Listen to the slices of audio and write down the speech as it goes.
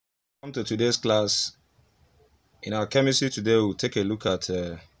Welcome to today's class. In our chemistry today, we'll take a look at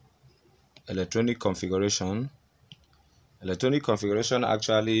electronic configuration. Electronic configuration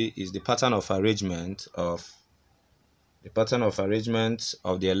actually is the pattern of arrangement of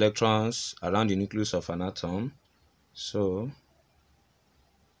the electrons around the nucleus of an atom. So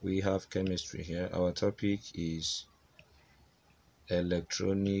we have chemistry here. Our topic is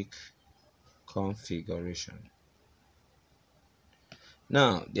electronic configuration.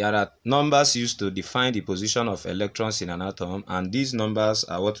 Now, there are numbers used to define the position of electrons in an atom, and these numbers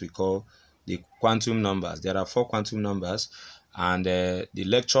are what we call the quantum numbers. There are 4 quantum numbers, and the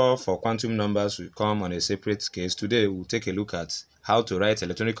lecture for quantum numbers will come on a separate case. Today, we'll take a look at how to write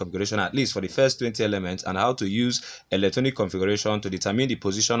electronic configuration, at least for the first 20 elements, and how to use electronic configuration to determine the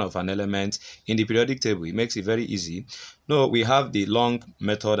position of an element in the periodic table. It makes it very easy. No, we have the long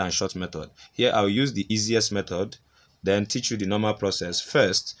method and short method. Here, I'll use the easiest method, then teach you the normal process.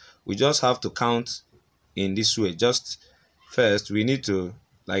 First, we just have to count in this way. Just first, we need to,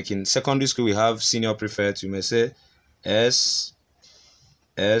 like in secondary school, we have senior prefect. You may say S,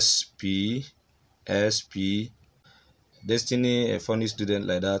 SP, SP. Destiny, a funny student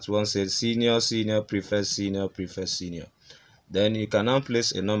like that, once said senior, senior, prefect, senior, prefect, senior. Then you can now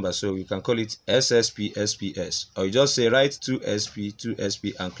place a number, so you can call it SSP, SPS, or you just say write 2SP,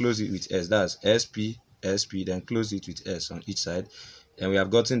 2SP, and close it with S. That's SP, SP, then close it with S on each side. And we have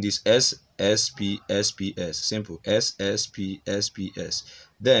gotten this SSP, SPS. Simple. SSP, SPS.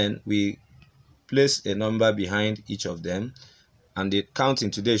 Then we place a number behind each of them, and the counting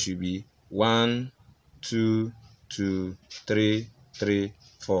today should be 1, 2, 2, 3, 3,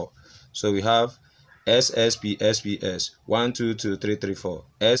 4. So we have SSP, SPS, 1, 2, 2, 3, 3, 4.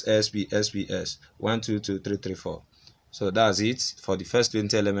 SSP, SPS, 1, 2, 2, 3, 3, 4. So that's it for the first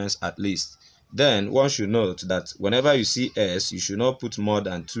 20 elements at least. Then one should note that whenever you see S, you should not put more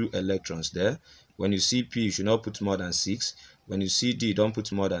than 2 electrons there. When you see P, you should not put more than 6. When you see D, don't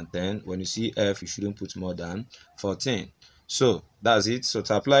put more than 10. When you see F, you shouldn't put more than 14. So that's it. So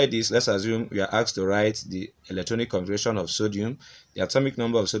to apply this, let's assume we are asked to write the electronic configuration of sodium. The atomic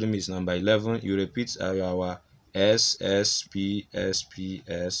number of sodium is number 11. You repeat our S, S, P, S, P,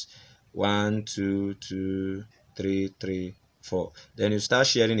 S, 1, 2, 2, 3, 3, 4. Then you start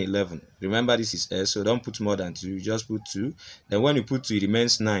sharing 11. Remember, this is S, so don't put more than 2. You just put 2. Then when you put 2, it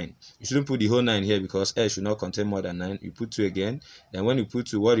remains 9. You shouldn't put the whole 9 here because S should not contain more than 9. You put 2 again. Then when you put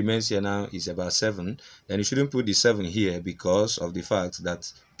 2, what remains here now is about 7. Then you shouldn't put the 7 here because of the fact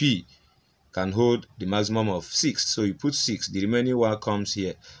that P can hold the maximum of 6. So you put 6. The remaining one comes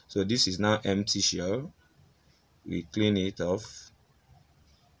here. So this is now empty shell. We clean it off.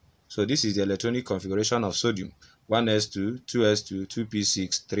 So this is the electronic configuration of sodium. 1s2, 2s2,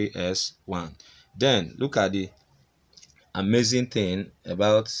 2p6, 3s1. Then look at the amazing thing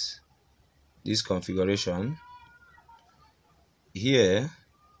about this configuration. Here,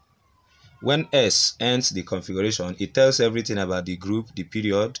 when S ends the configuration, it tells everything about the group, the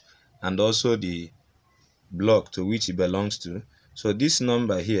period, and also the block to which it belongs to. So this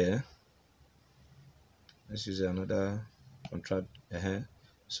number here, let's use another contract.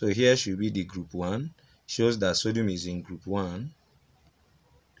 So here should be the group 1. Shows that sodium is in group 1.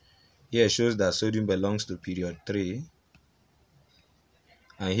 Here shows that sodium belongs to period 3.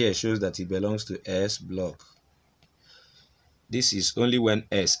 And here shows that it belongs to S block. This is only when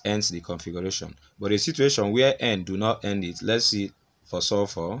S ends the configuration. But a situation where N do not end it, let's see for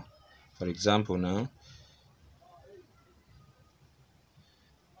sulfur. For example now,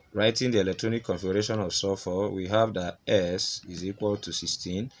 writing the electronic configuration of sulfur, we have that S is equal to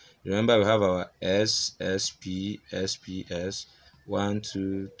 16. Remember, we have our S, SP, SPS, 1,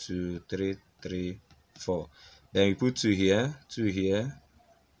 2, 2, 3, 3, 4. Then we put 2 here, 2 here.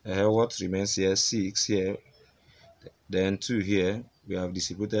 What remains here? 6 here. Then 2 here. We have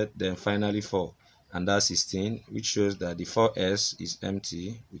distributed. Then finally 4. And that's 16, which shows that the 4S is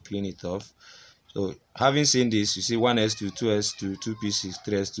empty. We clean it off. So having seen this, you see 1s2, 2s2, 2p6,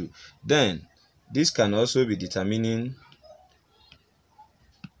 3s2. Then this can also be determining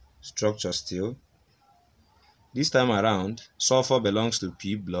structure still. This time around, sulfur belongs to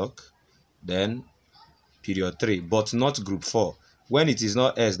P block, then period 3, but not group 4. When it is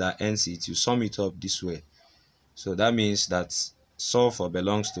not S that ends it, you sum it up this way. So that means that sulfur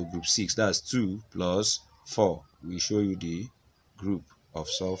belongs to group 6. That's 2 plus 4. We show you the group of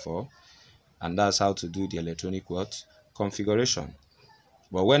sulfur. And that's how to do the electronic what? Configuration.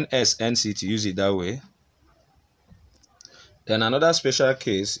 But when S ends it, you use it that way. Then another special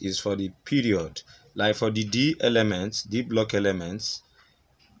case is for the period. Like for the D elements, D block elements,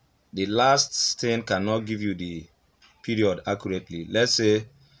 the last thing cannot give you the period accurately. Let's say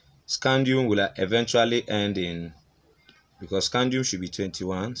scandium will eventually end in, because scandium should be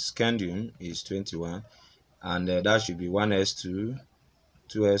 21, scandium is 21, and that should be 1s2,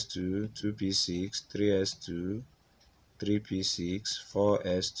 2s2, 2p6, 3s2, 3p6,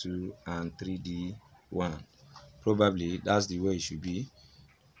 4s2, and 3d1. Probably that's the way it should be,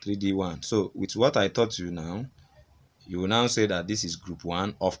 3d1. So with what I taught you now, you will now say that this is group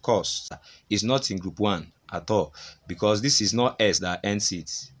 1. Of course, it's not in group 1 at all, because this is not S that ends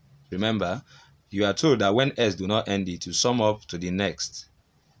it. Remember, you are told that when S do not end it, you sum up to the next.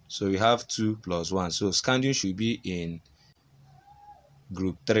 So we have 2 plus 1. So scandium should be in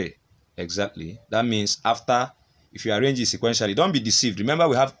group 3. Exactly. That means after, if you arrange it sequentially, don't be deceived. Remember,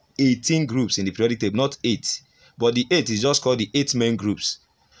 we have 18 groups in the periodic table, not 8. But the 8 is just called the 8 main groups.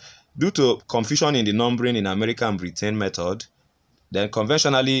 Due to confusion in the numbering in American Britain method, then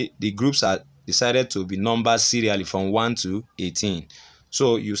conventionally the groups are decided to be numbered serially from 1 to 18.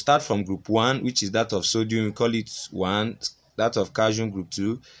 So you start from group 1, which is that of sodium, you call it 1, that of calcium group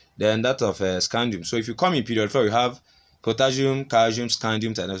 2, then that of scandium. So if you come in period 4, you have potassium, calcium,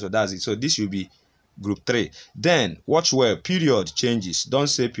 scandium, and so that's it. So this will be group 3. Then watch well, period changes. Don't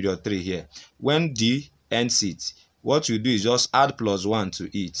say period 3 here. When D ends it, what you do is just add plus 1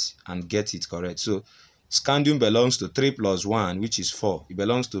 to it and get it correct. So scandium belongs to 3 plus 1, which is 4. It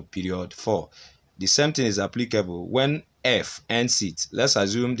belongs to period 4. The same thing is applicable when F ends it. Let's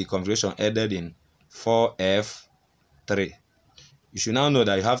assume the configuration ended in 4F3. You should now know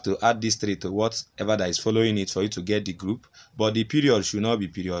that you have to add this 3 to whatever that is following it for you to get the group, but the period should not be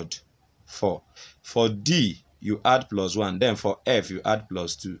period 4. For D, you add plus 1. Then for F, you add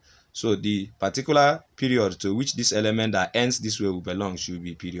plus 2. So the particular period to which this element that ends this way will belong should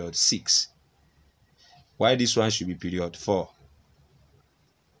be period 6. Why this one should be period 4.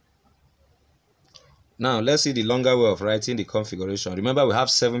 Now let's see the longer way of writing the configuration. Remember, we have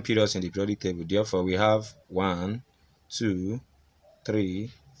 7 periods in the periodic table. Therefore, we have 1, 2,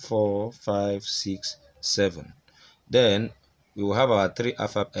 3, 4, 5, 6, 7. Then we will have our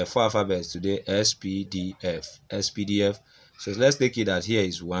 4 alphabets today: S, P, D, F. S, P, D, F. So let's take it that here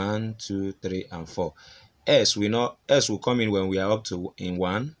is 1, 2, 3, and 4. S will come in when we are up to in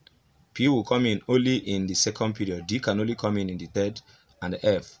 1. P will come in only in the second period. D can only come in the third, and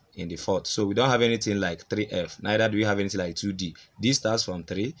F in the fourth. So we don't have anything like 3F. Neither do we have anything like 2D. D starts from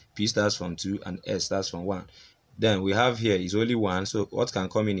 3, P starts from 2, and S starts from 1. Then we have here is only 1. So what can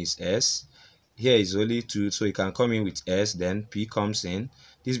come in is S. Here is only 2. So it can come in with S. Then P comes in.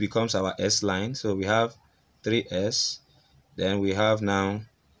 This becomes our S line. So we have 3S. Then we have now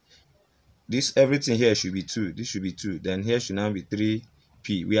this, everything here should be 2. This should be 2. Then here should now be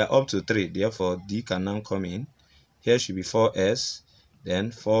 3P. We are up to 3. Therefore, D can now come in. Here should be 4S.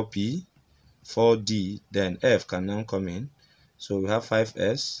 Then 4P. 4D. Then F can now come in. So we have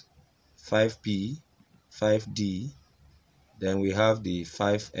 5S. 5P. 5D. Then we have the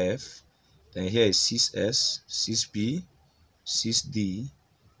 5F. Then here is 6S. 6P. 6D.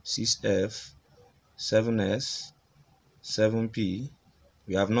 6F. 7S. 7P.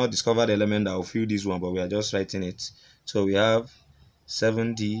 We have not discovered the element that will fill this one, but we are just writing it. So we have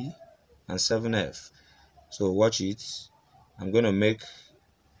 7D and 7F. So watch it. I'm going to make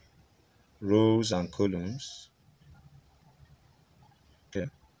rows and columns. Okay.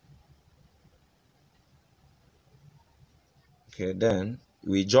 Okay, then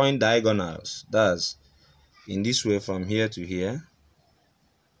we join diagonals. That's in this way from here to here.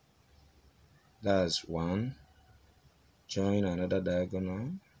 That's 1. Join another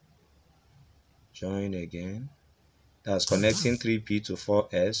diagonal. Join again. That's connecting 3P to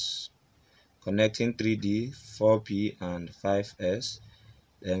 4S. Connecting 3D, 4P, and 5S.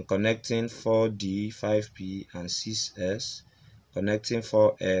 Then connecting 4D, 5P, and 6S. Connecting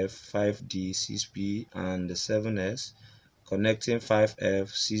 4F, 5D, 6P, and 7S. Connecting 5F,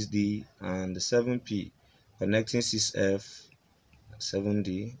 6D, and 7P. Connecting 6F,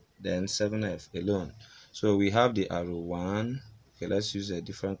 7D, then 7F alone. So we have the arrow 1. Okay, let's use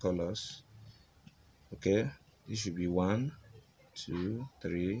different colors. Okay, this should be 1, 2,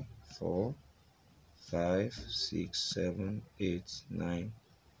 3, 4, 5, 6, 7, 8, 9,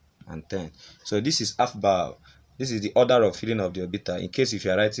 and 10. So this is Aufbau. This is the order of filling of the orbital. In case if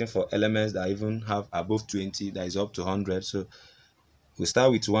you are writing for elements that even have above 20, that is up to 100. So we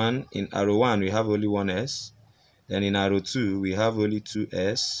start with 1. In arrow 1, we have only 1S. Then in arrow 2, we have only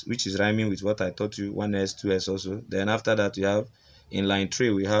 2S, which is rhyming with what I taught you, 1S, 2S also. Then after that, we have in line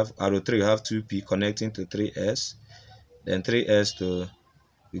 3, we have arrow 3, we have 2P connecting to 3S. Then 3S to,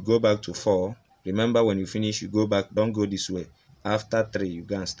 we go back to 4. Remember, when you finish, you go back, don't go this way. After 3, you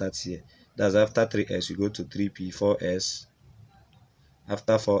go and start here. That's after 3S, you go to 3P, 4S,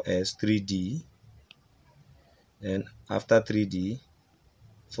 after 4s 3d, then after 3d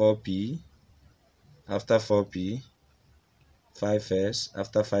 4p, after 4p 5s,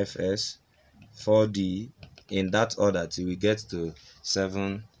 after 5s 4d, in that order till we get to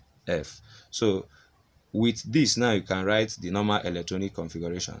 7f. So with this now you can write the normal electronic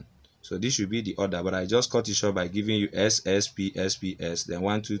configuration. So this should be the order, but I just cut it short by giving you S, S, P, S, P, S, then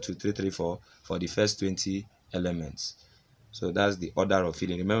 1, 2, 2, 3, 3, 4 for the first 20 elements. So that's the order of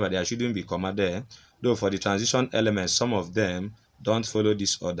filling. Remember, there shouldn't be comma there. Though for the transition elements, some of them don't follow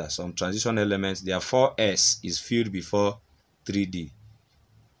this order. Some transition elements, their 4S is filled before 3D.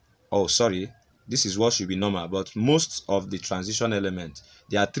 Oh, sorry, this is what should be normal, but most of the transition elements,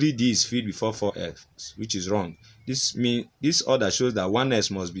 their 3D is filled before 4s, which is wrong. This order shows that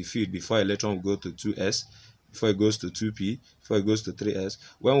 1s must be filled before electron will go to 2s, before it goes to 2p, before it goes to 3s.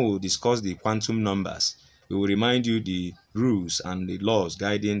 When we will discuss the quantum numbers, we will remind you the rules and the laws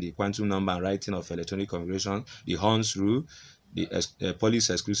guiding the quantum number and writing of electronic configuration, the Horn's rule, the Pauli's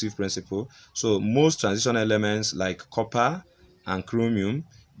exclusive principle. So most transition elements like copper and chromium,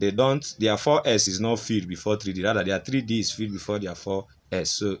 they don't, their 4s is not filled before 3d, rather their 3d is filled before their 4s,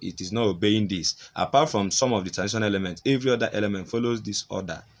 so it is not obeying this. Apart from some of the transition elements, every other element follows this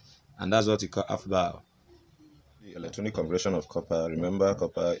order, and that's what we call Aufbau. The electronic configuration of copper, remember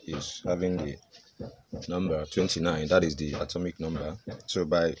copper is having the number 29, that is the atomic number. So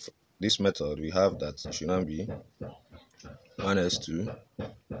by this method we have that it should not be 1s2,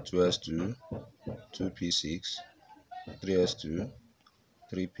 2s2, 2p6, 3s2,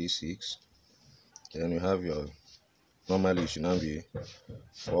 3p6. Then you have your, normally it should not be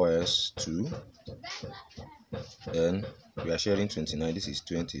 4s2, then we are sharing 29, this is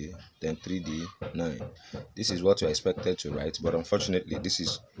 20, then 3d 9. This is what you are expected to write, but unfortunately this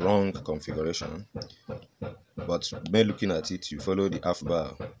is wrong configuration. But by looking at it, you follow the half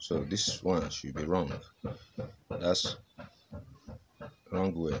bar, so this one should be wrong. That's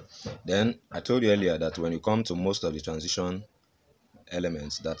wrong way. Then I told you earlier that when you come to most of the transition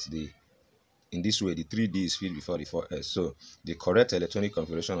elements, that the in this way the 3d is filled before the 4s. So the correct electronic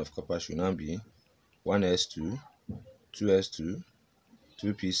configuration of copper should now be 1s2, 2s2,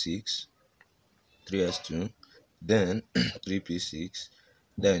 2p6, 3s2, then 3p6.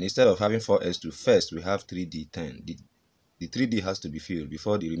 Then instead of having 4s2, first we have 3d10. The 3d has to be filled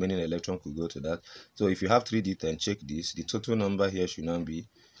before the remaining electron could go to that. So if you have 3d10, check this. The total number here should now be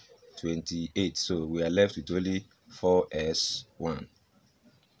 28. So we are left with only 4s1.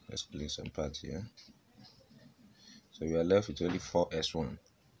 Let's place some parts here. So we are left with only 4s1.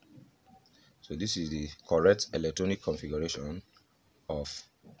 So this is the correct electronic configuration of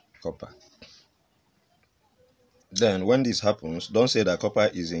copper. Then when this happens, don't say that copper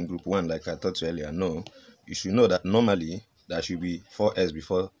is in group 1 like I thought earlier. No, you should know that normally there should be 4s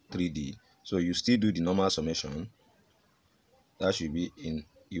before 3d. So you still do the normal summation. That should be in,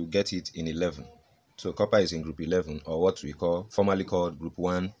 you get it in 11. So copper is in group 11, or what we call, formerly called group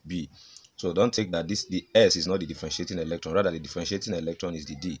 1b. So don't take that the S is not the differentiating electron, rather the differentiating electron is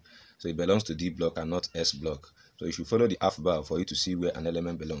the D. So it belongs to D block and not S block. So you should follow the half bar for you to see where an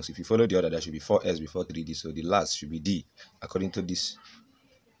element belongs. If you follow the order, there should be 4s before 3d, so the last should be D according to this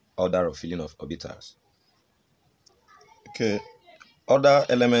order of filling of orbitals. Okay, other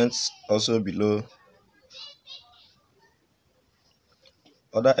elements also below,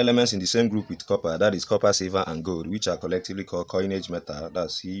 other elements in the same group with copper, that is copper, silver, and gold, which are collectively called coinage metal,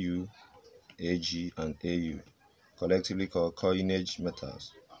 that's Cu, Ag, and Au, collectively called coinage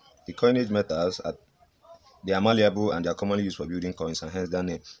metals. The coinage metals are, they are malleable and they are commonly used for building coins, and hence their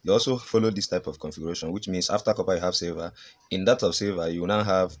name. They also follow this type of configuration, which means after copper you have silver. In that of silver, you will now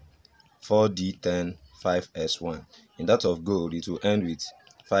have 4d10, 5s1. In that of gold, it will end with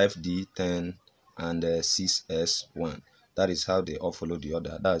 5d10 and 6s1. That is how they all follow the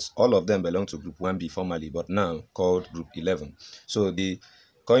order. That's all of them belong to group 1b formerly, but now called group 11. So the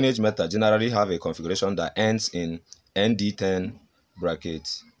coinage metal generally have a configuration that ends in nd10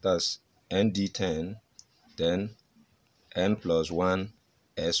 brackets. That's nd10, then n plus 1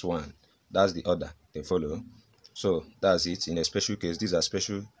 s1. That's the order they follow. So that's it. In a special case, these are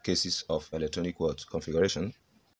special cases of electronic what configuration.